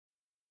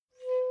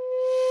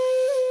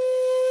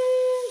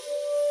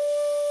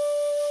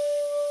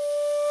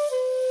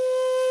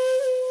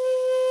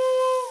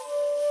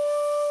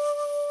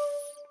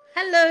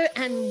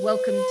and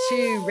welcome to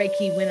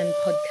Reiki Women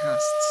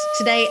Podcasts.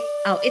 Today,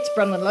 it's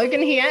Bronwyn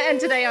Logan here, and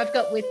today I've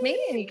got with me,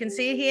 and you can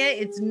see here,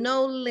 it's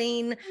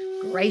Noelene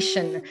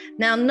Gration.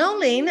 Now,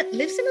 Noelene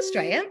lives in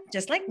Australia,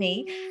 just like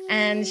me,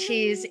 and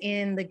she's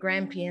in the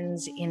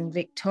Grampians in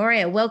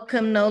Victoria.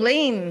 Welcome,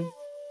 Noelene.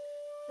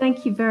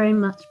 Thank you very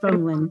much,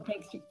 Bronwyn.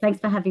 Thanks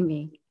for having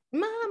me.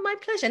 My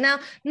pleasure. Now,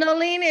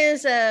 Noelene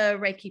is a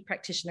Reiki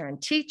practitioner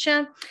and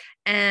teacher,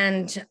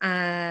 and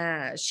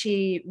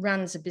she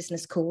runs a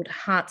business called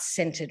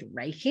Heart-Centered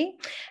Reiki.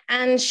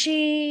 And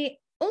she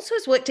also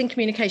has worked in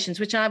communications,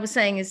 which I was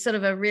saying is sort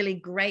of a really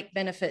great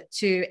benefit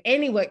to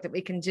any work that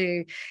we can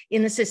do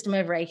in the system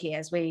of Reiki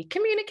as we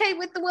communicate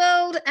with the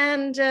world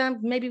and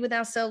maybe with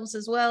ourselves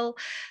as well.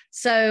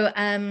 So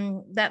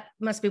that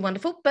must be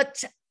wonderful.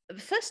 But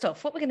first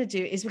off, what we're going to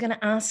do is we're going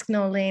to ask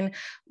Noelene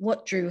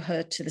what drew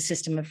her to the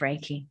system of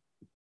Reiki.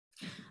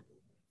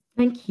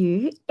 Thank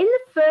you. In the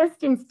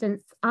first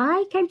instance,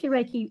 I came to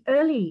Reiki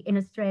early in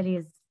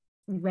Australia's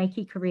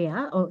Reiki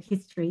career or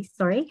history,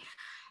 sorry.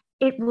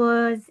 It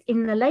was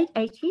in the late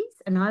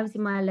 80s and I was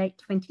in my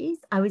late 20s.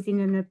 I was in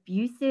an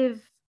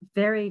abusive,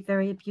 very,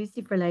 very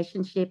abusive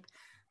relationship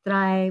that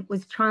I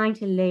was trying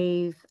to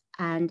leave,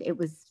 and it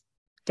was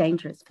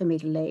dangerous for me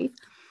to leave.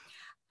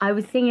 I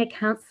was seeing a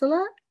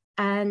counsellor,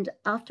 and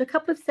after a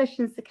couple of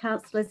sessions, the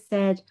counsellor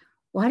said,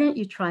 "Why don't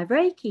you try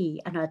Reiki?"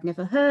 And I'd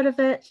never heard of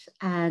it.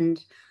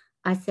 And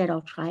I said,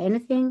 "I'll try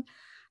anything."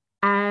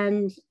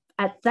 And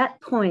at that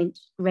point,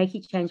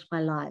 Reiki changed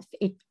my life.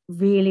 It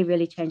really,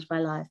 really changed my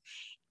life.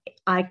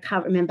 I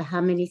can't remember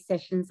how many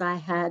sessions I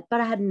had,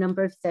 but I had a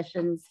number of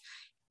sessions.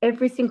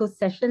 Every single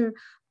session,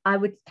 I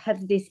would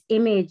have this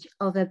image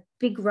of a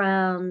big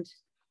round,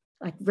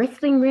 like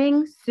wrestling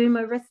ring,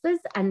 sumo wrestlers,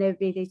 and there'd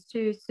be these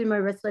two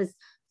sumo wrestlers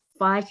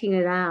fighting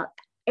it out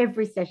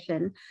every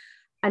session,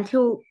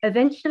 until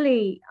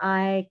eventually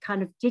I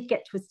kind of did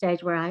get to a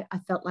stage where I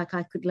felt like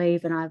I could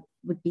leave and I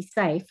would be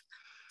safe.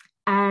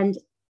 And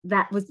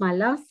that was my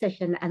last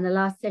session. And the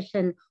last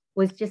session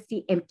was just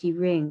the empty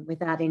ring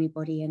without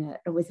anybody in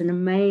it. It was an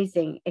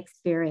amazing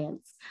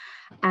experience.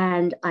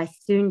 And I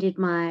soon did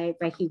my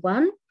Reiki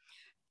 1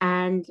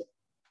 and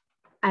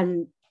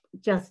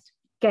just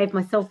gave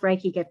myself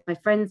Reiki, gave my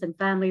friends and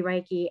family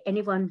Reiki,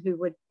 anyone who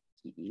would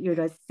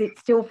sit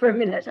still for a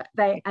minute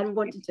and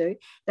wanted to,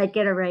 they'd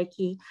get a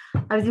Reiki.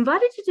 I was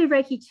invited to do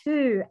Reiki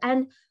 2,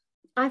 and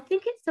I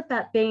think it's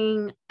about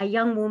being a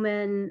young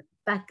woman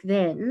back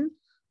then.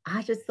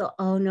 I just thought,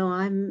 oh no,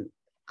 I'm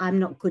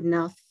not good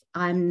enough.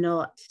 I'm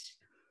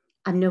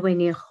nowhere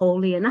near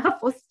holy enough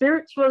or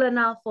spiritual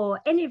enough or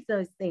any of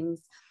those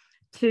things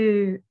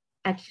to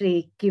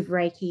actually give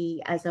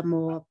Reiki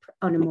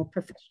on a more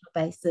professional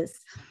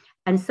basis.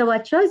 And so I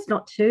chose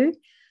not to.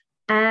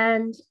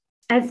 And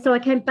so I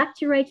came back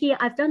to Reiki.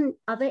 I've done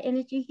other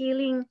energy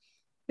healing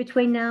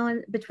between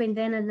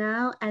then and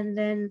now. And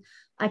then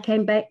I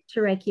came back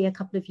to Reiki a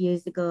couple of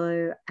years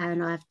ago,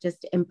 and I've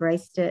just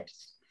embraced it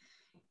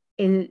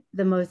in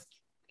the most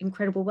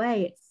incredible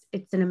way.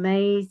 It's an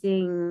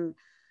amazing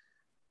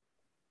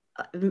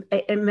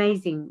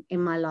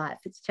in my life.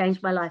 It's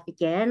changed my life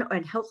again,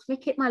 and helps me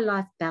keep my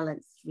life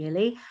balanced,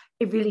 really.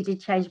 It really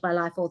did change my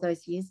life all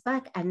those years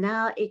back, and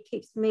now it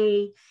keeps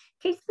me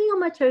on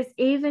my toes,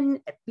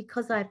 even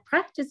because I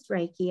practice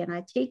Reiki and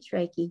I teach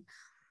Reiki,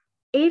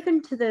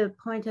 even to the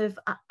point of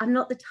I'm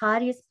not the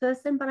tidiest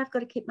person, but I've got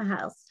to keep my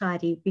house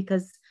tidy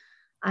because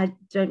I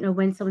don't know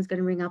when someone's going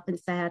to ring up and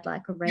say I'd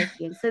like a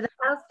Reiki. And so the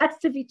house has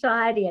to be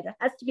tidy, and it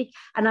has to be,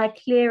 and I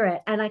clear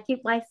it, and I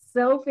keep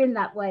myself in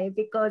that way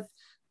because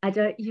I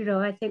don't,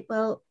 I think,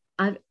 well,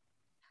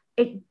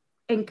 it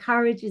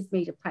encourages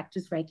me to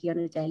practice Reiki on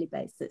a daily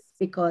basis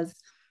because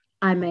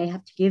I may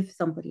have to give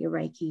somebody a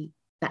Reiki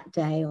that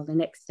day or the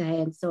next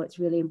day. And so it's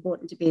really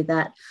important to be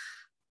that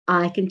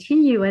I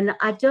continue. And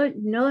I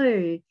don't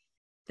know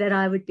that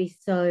I would be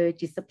so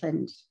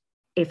disciplined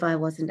if I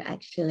wasn't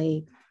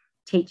actually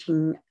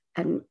teaching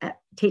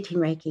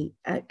Reiki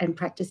and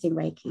practicing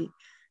Reiki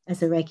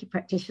as a Reiki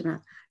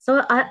practitioner.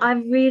 So I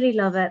really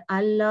love it.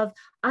 I live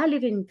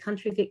in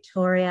country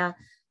Victoria.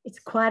 It's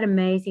quite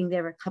amazing.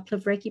 There are a couple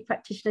of Reiki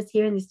practitioners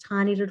here in this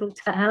tiny little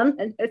town,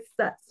 and it's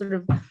that sort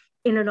of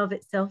in and of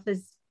itself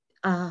is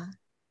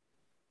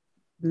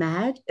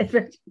mad,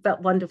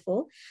 but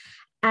wonderful.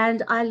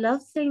 And I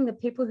love seeing the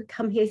people who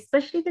come here,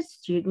 especially the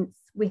students.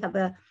 We have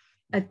a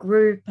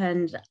group,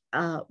 and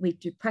we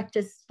do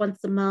practice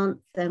once a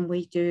month, and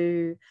we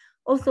do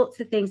all sorts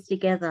of things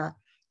together.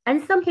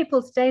 And some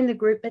people stay in the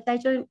group, but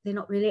they're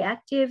not really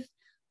active.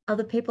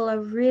 Other people are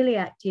really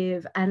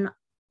active, and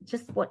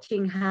just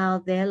watching how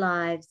their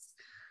lives,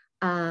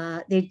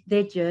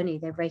 their journey,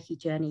 their Reiki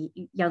journey,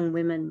 young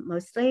women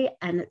mostly,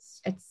 and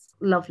it's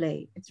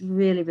lovely. It's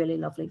really, really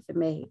lovely for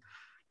me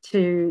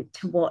to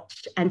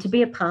watch and to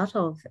be a part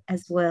of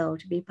as well,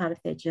 to be a part of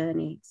their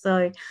journey.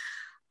 So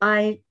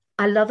I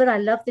love it. I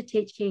love the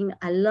teaching.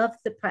 I love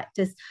the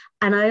practice.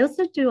 And I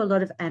also do a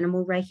lot of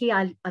animal Reiki.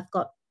 I've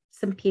got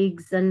some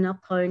pigs and a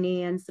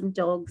pony and some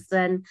dogs,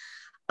 and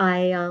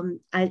I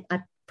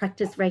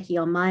practice Reiki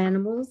on my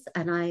animals,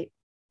 and I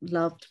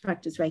love to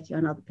practice Reiki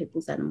on other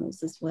people's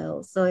animals as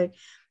well. So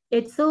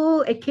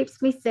it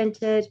keeps me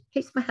centered,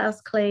 keeps my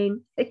house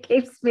clean, it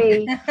keeps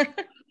me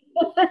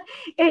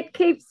it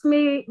keeps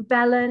me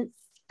balanced.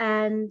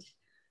 And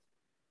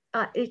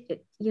I'm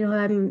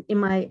in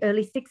my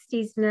early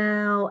 60s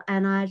now,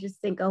 and I just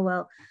think, oh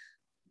well,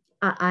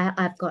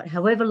 I've got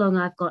however long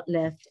I've got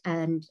left,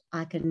 and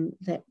I can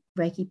let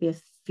Reiki be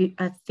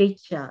a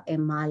feature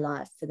in my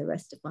life for the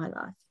rest of my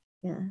life.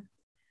 Yeah.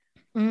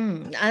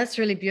 That's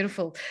really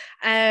beautiful.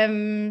 I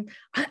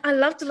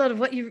loved a lot of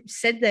what you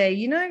said there.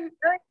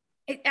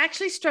 It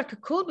actually struck a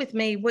chord with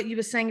me, what you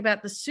were saying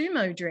about the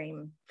sumo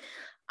dream.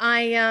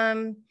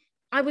 I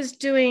was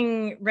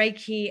doing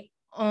Reiki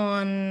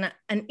on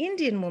an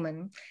Indian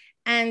woman,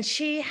 and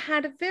she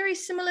had a very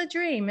similar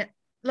dream,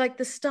 like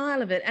the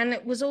style of it. And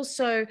it was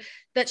also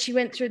that she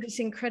went through this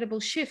incredible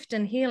shift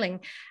and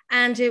healing.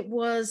 And it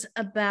was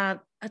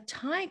about a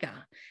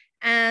tiger.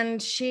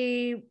 And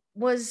she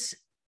was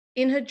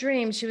in her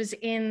dream, she was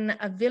in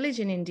a village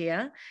in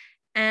India,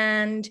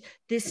 and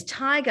this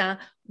tiger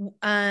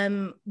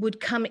would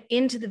come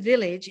into the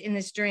village in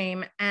this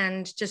dream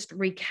and just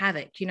wreak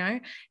havoc,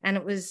 and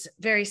it was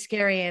very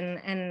scary,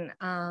 and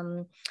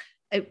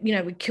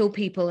it, would kill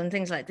people and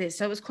things like this.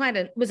 So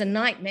it was a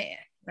nightmare,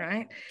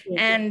 right?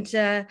 And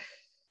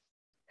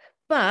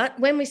but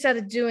when we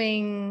started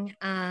doing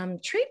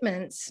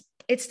treatments,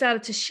 it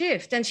started to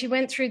shift, and she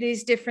went through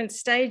these different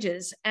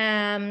stages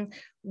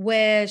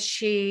where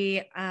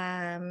she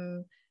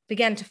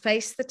began to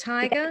face the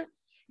tiger,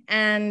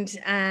 and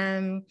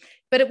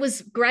but it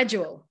was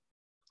gradual.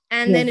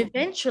 And then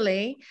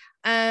eventually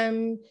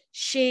I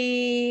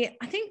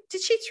think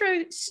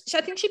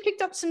she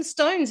picked up some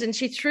stones and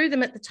she threw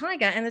them at the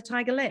tiger, and the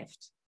tiger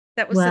left.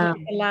 That was the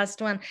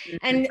last one.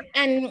 And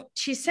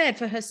she said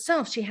for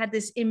herself, she had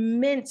this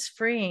immense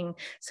freeing,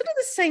 sort of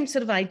the same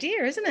sort of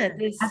idea, isn't it?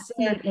 This,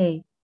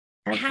 absolutely.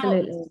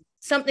 How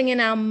something in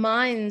our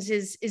minds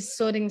is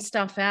sorting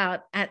stuff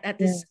out at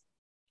this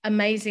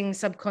amazing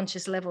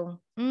subconscious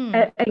level.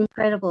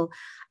 Incredible.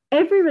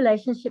 Every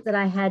relationship that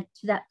I had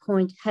to that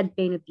point had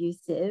been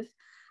abusive,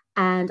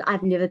 and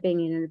I've never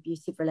been in an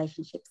abusive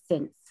relationship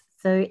since.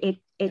 So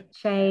it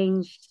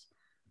changed.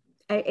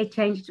 It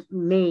changed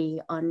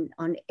me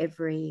on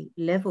every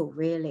level,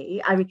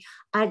 really.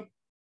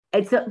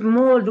 It's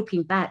more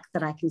looking back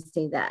that I can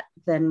see that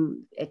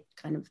than it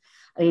kind of.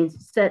 I mean,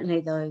 certainly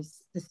the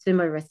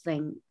sumo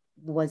wrestling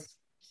was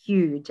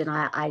huge, and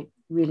I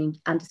really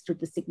understood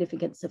the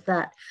significance of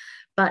that.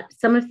 But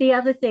some of the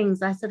other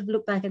things, I sort of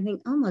look back and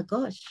think, oh my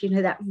gosh,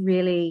 that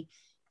really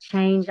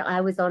changed.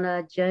 I was on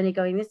a journey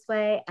going this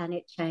way, and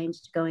it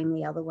changed going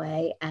the other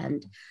way,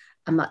 and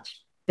a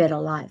much better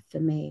life for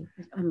me.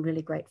 I'm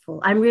really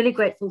grateful.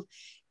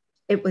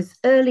 It was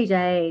early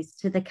days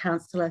to the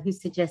counselor who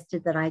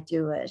suggested that I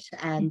do it,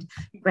 and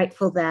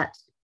grateful that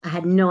I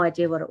had no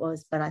idea what it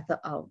was, but I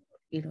thought,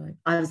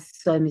 I was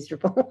so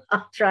miserable.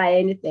 I'll try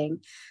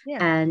anything.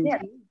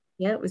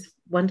 It was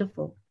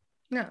wonderful.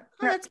 No,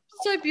 that's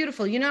so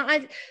beautiful.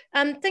 I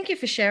thank you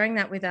for sharing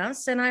that with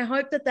us, and I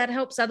hope that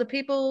helps other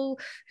people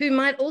who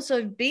might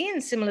also be in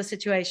similar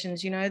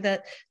situations.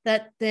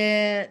 That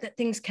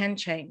things can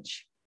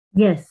change.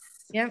 Yes.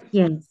 Yeah.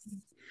 Yes.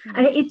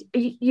 I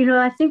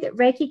think that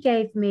Reiki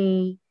gave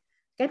me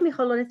a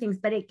whole lot of things,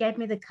 but it gave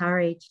me the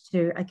courage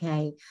to,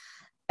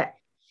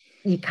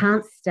 you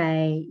can't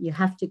stay, you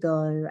have to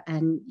go,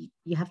 and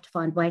you have to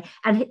find a way.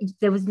 And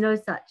there was no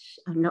such,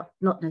 not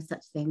no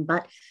such thing,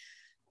 but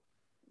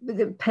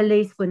the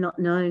police were not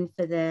known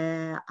for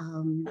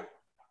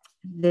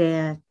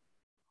their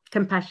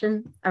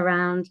compassion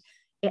around,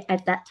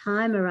 at that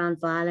time, around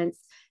violence.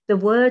 The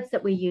words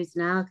that we use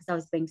now, because I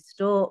was being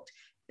stalked,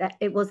 that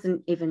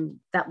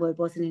that word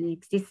wasn't in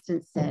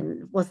existence then.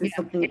 It wasn't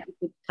something that we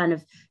could kind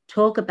of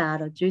talk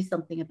about or do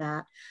something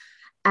about.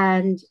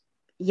 And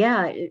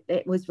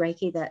it was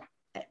Reiki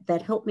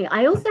that helped me.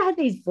 I also had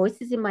these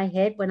voices in my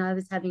head when I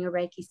was having a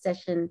Reiki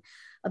session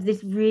of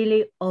this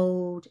really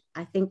old,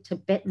 I think,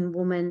 Tibetan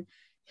woman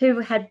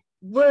who had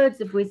words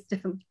of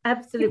wisdom,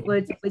 absolute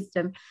words of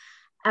wisdom.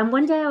 And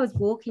one day I was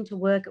walking to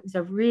work. It was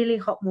a really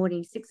hot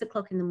morning, 6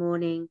 o'clock in the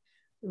morning,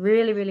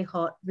 really, really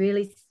hot,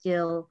 really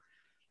still,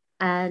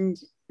 and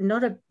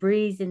not a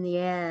breeze in the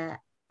air.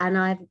 And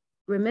I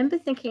remember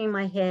thinking in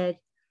my head,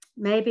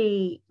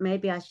 maybe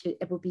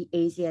it would be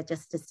easier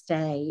just to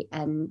stay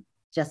and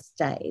just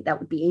stay. That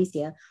would be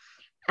easier.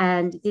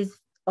 And this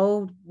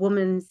old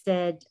woman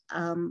said,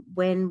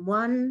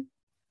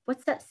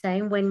 what's that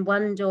saying? When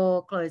one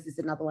door closes,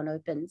 another one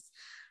opens.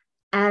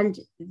 And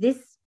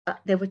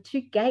there were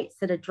 2 gates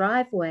at a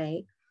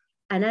driveway.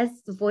 And as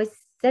the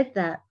voice said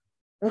that,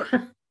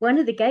 one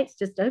of the gates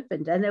just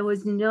opened, and there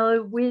was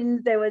no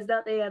wind, there was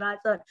nothing. And I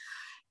thought,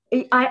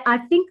 I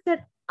think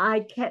that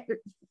I kept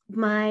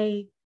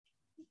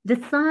the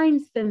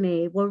signs for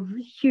me were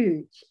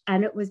huge,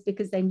 and it was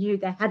because they knew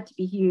they had to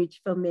be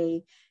huge for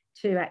me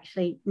to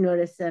actually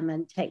notice them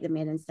and take them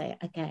in and say,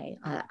 okay,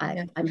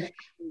 I'm happy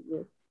with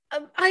you.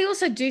 I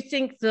also do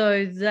think,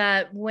 though,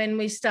 that when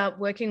we start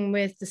working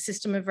with the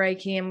system of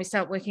Reiki and we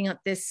start working up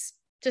this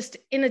just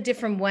in a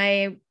different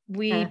way.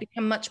 We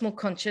become much more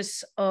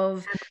conscious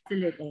of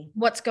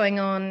what's going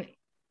on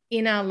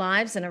in our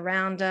lives and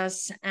around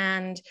us,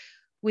 and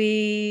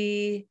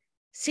we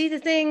see the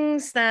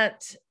things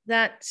that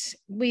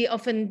we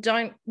often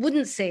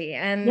wouldn't see,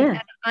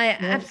 and I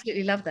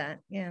absolutely love that.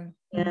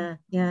 Yes.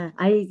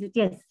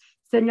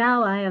 So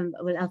now I am,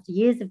 well, after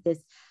years of this,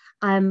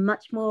 I'm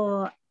much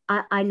more,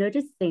 I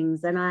notice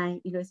things, and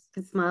I,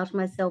 can smile to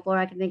myself, or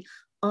I can think,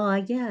 oh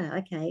yeah,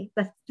 okay,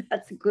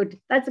 that's a good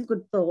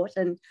thought,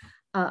 and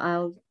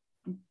I'll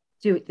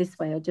do it this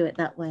way or do it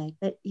that way.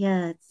 But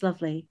yeah, it's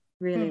lovely,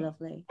 really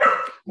lovely.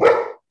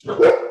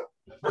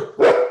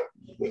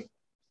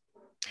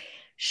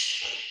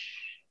 Shh.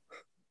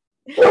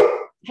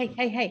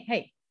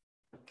 Hey.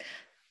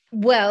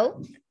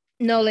 Well,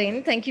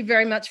 Noelene, thank you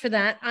very much for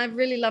that. I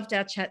really loved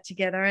our chat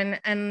together, and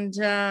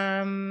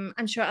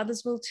I'm sure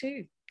others will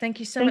too. Thank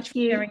you so much for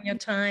sharing your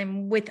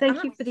time with us.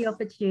 Thank you for the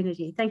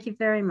opportunity. Thank you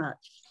very much.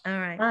 All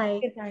right.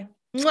 Bye. Goodbye.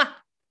 Mwah.